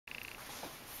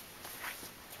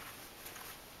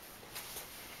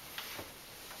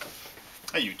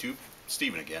Hi YouTube,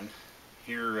 Steven again,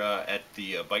 here at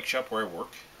the bike shop where I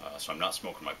work. So I'm not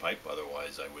smoking my pipe,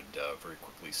 otherwise I would very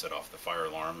quickly set off the fire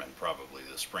alarm and probably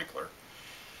the sprinkler.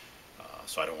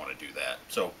 So I don't want to do that.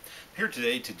 So I'm here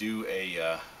today to do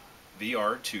a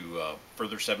VR to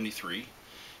Furthur73,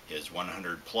 his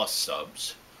 100 plus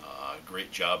subs.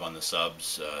 Great job on the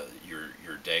subs.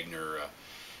 Your Dagner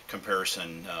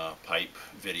comparison pipe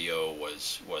video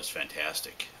was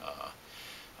fantastic.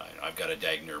 I've got a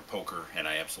Dagner poker and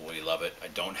I absolutely love it. I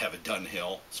don't have a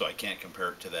Dunhill, so I can't compare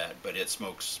it to that, but it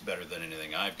smokes better than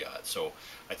anything I've got. So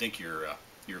I think your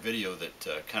video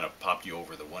that kind of popped you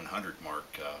over the 100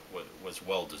 mark was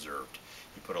well deserved.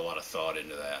 You put a lot of thought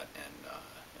into that, and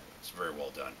it's very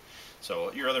well done.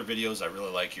 So your other videos, I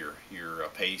really like your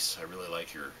pace. I really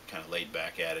like your kind of laid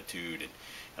back attitude,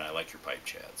 and I like your pipe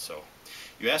chat. So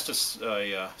you asked us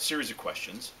a series of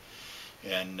questions.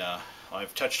 And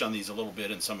I've touched on these a little bit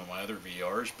in some of my other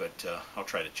VRs, but I'll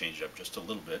try to change it up just a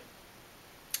little bit.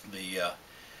 The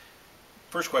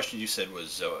first question you said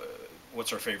was,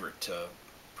 what's our favorite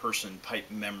person, pipe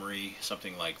memory,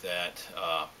 something like that.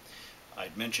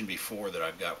 I'd mentioned before that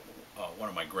I've got one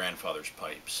of my grandfather's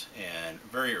pipes, and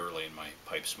very early in my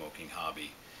pipe smoking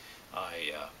hobby,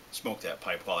 I smoked that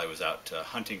pipe while I was out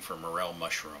hunting for morel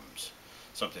mushrooms.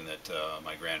 Something that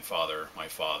my grandfather, my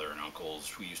father, and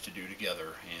uncles, we used to do together.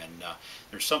 And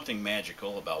there's something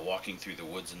magical about walking through the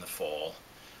woods in the fall,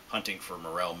 hunting for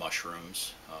morel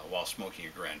mushrooms while smoking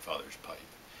your grandfather's pipe.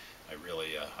 I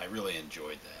really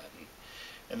enjoyed that.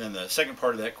 And then the second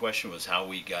part of that question was how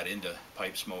we got into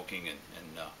pipe smoking.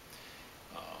 And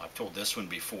I've told this one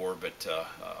before, but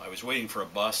I was waiting for a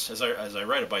bus. As I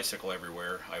ride a bicycle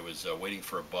everywhere, I was waiting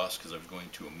for a bus because I was going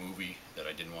to a movie that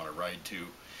I didn't want to ride to.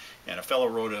 And a fellow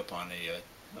rode up on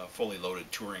a fully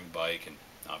loaded touring bike, and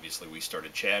obviously we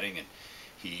started chatting, and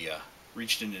he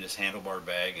reached into his handlebar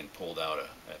bag and pulled out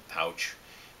a pouch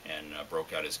and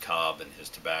broke out his cob and his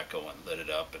tobacco and lit it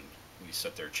up, and we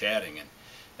sat there chatting,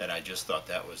 and I just thought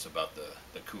that was about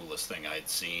the coolest thing I'd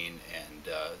seen,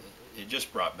 and it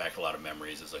just brought back a lot of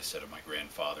memories, as I said, of my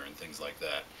grandfather and things like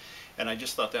that. And I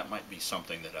just thought that might be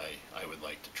something that I would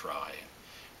like to try. And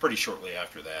pretty shortly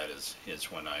after that is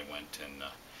when I went and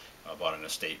bought an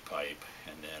estate pipe,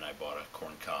 and then I bought a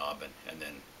corn cob, and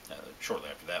then shortly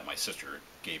after that my sister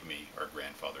gave me our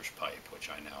grandfather's pipe, which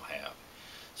I now have.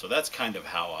 So that's kind of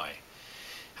how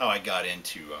I got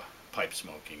into pipe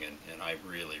smoking, and I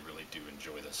really do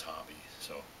enjoy this hobby.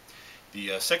 So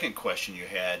the second question you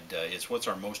had is what's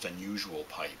our most unusual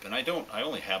pipe, and I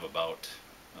only have about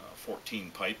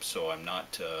 14 pipes, so I'm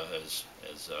not as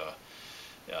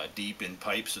deep in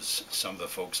pipes as some of the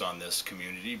folks on this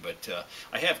community, but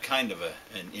I have kind of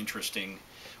an interesting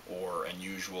or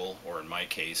unusual, or in my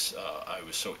case, I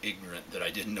was so ignorant that I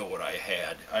didn't know what I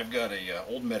had. I've got a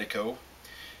old Medico,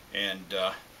 and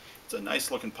it's a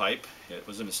nice looking pipe. It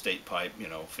was an estate pipe, you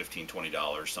know,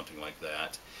 $15–20, something like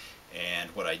that. And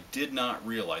what I did not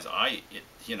realize,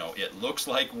 it looks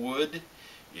like wood,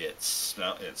 it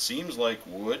seems like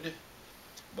wood,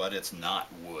 but it's not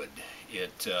wood.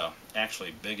 It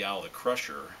actually, Big Al the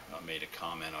Crusher made a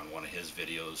comment on one of his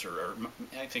videos, or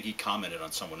I think he commented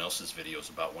on someone else's videos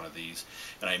about one of these,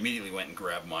 and I immediately went and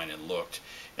grabbed mine and looked,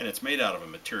 and it's made out of a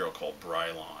material called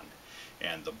Brylon,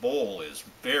 and the bowl is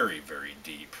very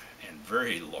deep and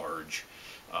very large,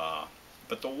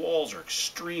 but the walls are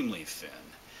extremely thin.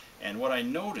 And what I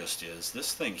noticed is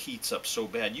this thing heats up so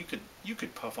bad. You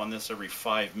could puff on this every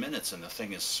 5 minutes, and the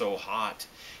thing is so hot.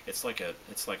 It's like a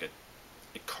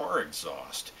car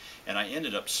exhaust. And I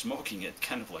ended up smoking it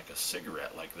kind of like a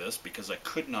cigarette like this because I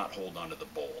could not hold onto the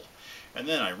bowl. And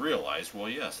then I realized, well,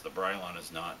 yes, the Brylon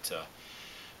is not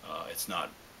it's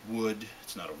not wood.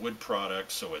 It's not a wood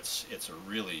product, so it's a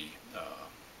really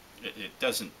it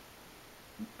doesn't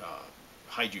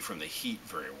hide you from the heat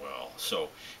very well. So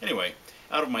anyway,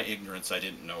 out of my ignorance, I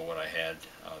didn't know what I had.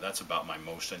 That's about my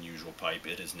most unusual pipe.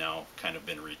 It has now kind of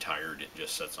been retired. It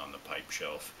just sits on the pipe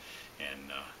shelf,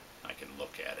 and I can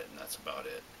look at it, and that's about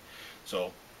it.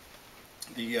 So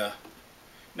the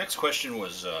next question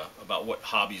was about what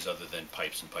hobbies other than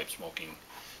pipes and pipe smoking,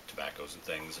 tobaccos and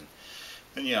things.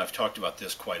 And yeah, I've talked about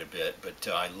this quite a bit, but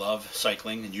I love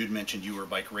cycling, and you'd mentioned you were a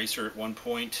bike racer at one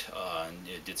point, and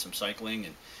you did some cycling,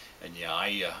 and yeah,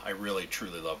 I really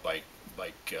truly love bike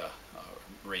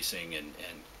racing and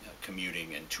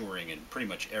commuting and touring and pretty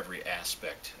much every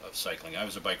aspect of cycling. I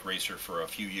was a bike racer for a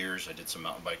few years. I did some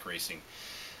mountain bike racing.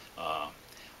 I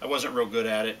wasn't real good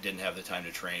at it, didn't have the time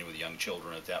to train with young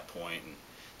children at that point, and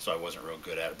so I wasn't real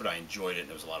good at it, but I enjoyed it and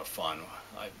it was a lot of fun.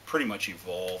 I pretty much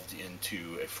evolved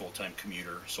into a full-time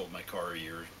commuter, sold my car a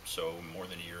year, so more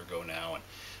than a year ago now, and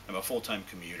I'm a full-time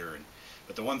commuter.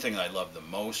 But the one thing I love the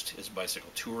most is bicycle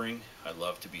touring. I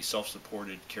love to be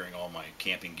self-supported, carrying all my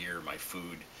camping gear, my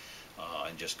food,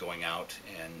 and just going out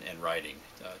and riding.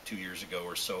 2 years ago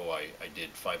or so, I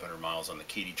did 500 miles on the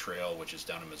Katy Trail, which is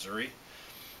down in Missouri.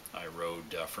 I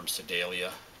rode from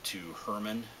Sedalia to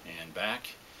Herman and back,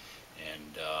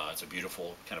 and it's a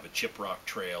beautiful kind of a chip rock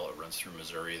trail. It runs through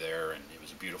Missouri there, and it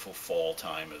was a beautiful fall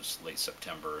time. It was late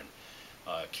September, and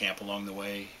camp along the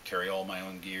way, carry all my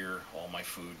own gear, all my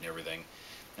food and everything.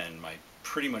 And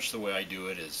pretty much the way I do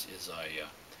it is I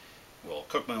will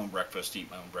cook my own breakfast,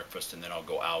 eat my own breakfast, and then I'll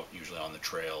go out, usually on the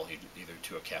trail, either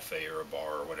to a cafe or a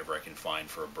bar or whatever I can find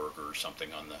for a burger or something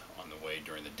on the way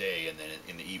during the day, and then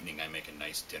in the evening I make a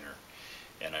nice dinner.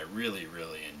 And I really,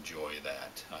 really enjoy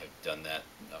that. I've done that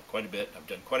quite a bit. I've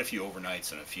done quite a few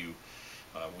overnights and a few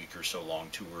week or so long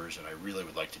tours, and I really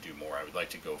would like to do more. I would like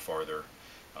to go farther,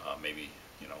 maybe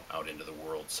out into the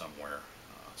world somewhere.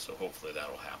 So hopefully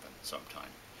that'll happen sometime.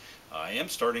 I am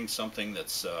starting something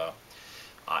that's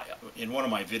in one of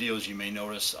my videos. You may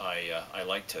notice I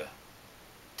like to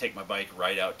take my bike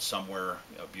right out somewhere,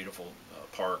 a beautiful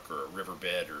park or a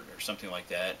riverbed or something like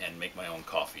that, and make my own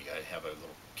coffee. I have a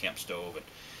little camp stove,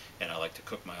 and I like to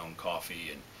cook my own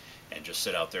coffee and just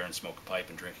sit out there and smoke a pipe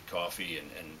and drink a coffee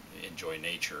and enjoy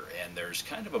nature. And there's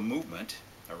kind of a movement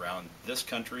around this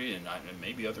country and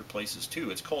maybe other places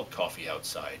too. It's called Coffee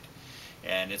Outside.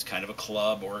 And it's kind of a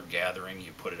club or a gathering.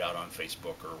 You put it out on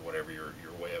Facebook or whatever your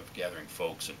way of gathering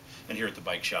folks. And here at the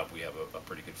bike shop we have a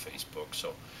pretty good Facebook.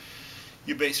 So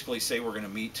you basically say we're going to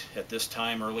meet at this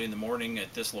time early in the morning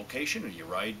at this location, and you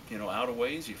ride out a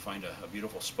ways. You find a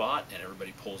beautiful spot, and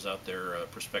everybody pulls out their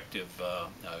prospective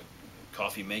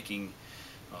coffee making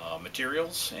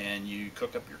materials, and you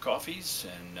cook up your coffees.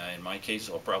 And in my case,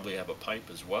 I'll probably have a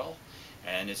pipe as well.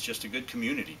 And it's just a good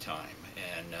community time,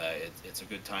 and it's a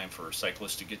good time for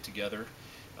cyclists to get together.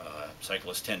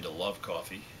 Cyclists tend to love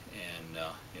coffee, and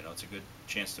it's a good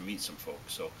chance to meet some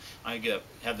folks. So I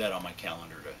have that on my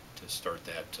calendar to start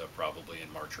that probably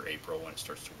in March or April when it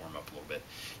starts to warm up a little bit.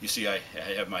 You see, I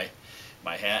have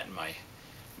my hat and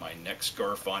my neck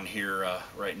scarf on here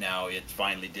right now. It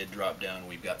finally did drop down.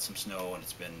 We've got some snow, and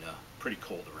it's been pretty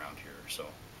cold around here. So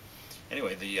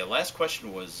anyway, the last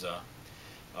question was,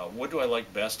 what do I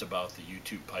like best about the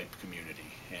YouTube pipe community?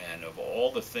 And of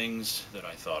all the things that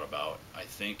I thought about, I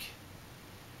think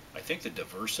the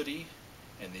diversity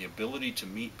and the ability to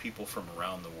meet people from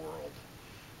around the world.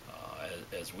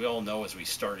 As we all know, as we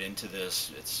start into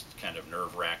this, it's kind of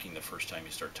nerve-wracking the first time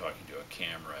you start talking to a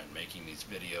camera and making these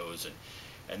videos,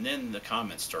 and then the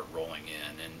comments start rolling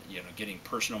in, and getting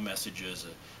personal messages.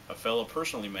 A fellow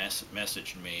personally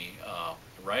messaged me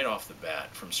right off the bat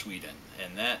from Sweden,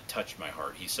 and that touched my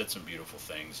heart. He said some beautiful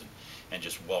things and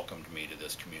just welcomed me to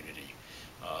this community.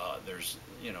 There's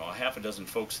a half a dozen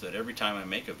folks that every time I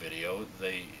make a video,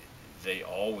 they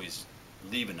always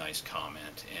leave a nice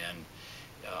comment, and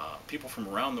people from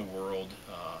around the world,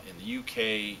 in the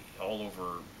UK, all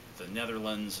over the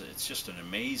Netherlands. It's just an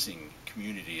amazing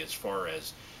community as far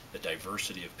as the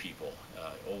diversity of people,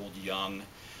 old, young,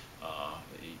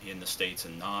 in the States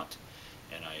and not.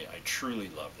 And I truly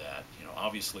love that.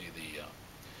 Obviously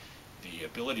the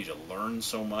ability to learn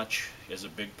so much is a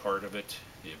big part of it.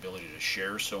 The ability to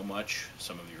share so much.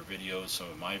 Some of your videos, some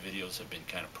of my videos have been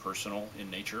kind of personal in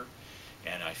nature,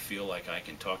 and I feel like I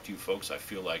can talk to you folks. I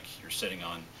feel like you're sitting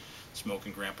on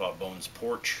Smoking Grandpa Bones'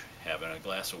 porch, having a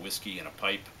glass of whiskey and a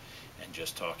pipe, and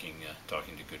just talking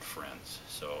to good friends.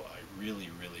 So I really,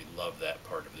 really love that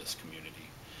part of this community.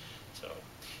 So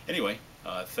anyway,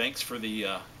 thanks for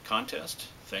the contest.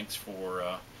 Thanks for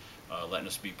letting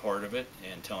us be part of it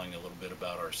and telling a little bit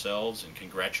about ourselves. And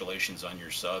congratulations on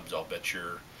your subs. I'll bet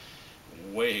you're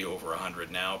way over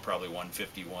 100 now, probably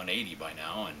 150, 180 by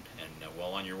now, and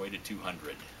well on your way to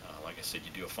 200. Like I said,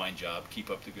 you do a fine job.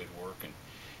 Keep up the good work, and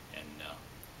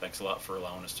thanks a lot for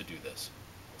allowing us to do this.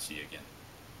 We'll see you again.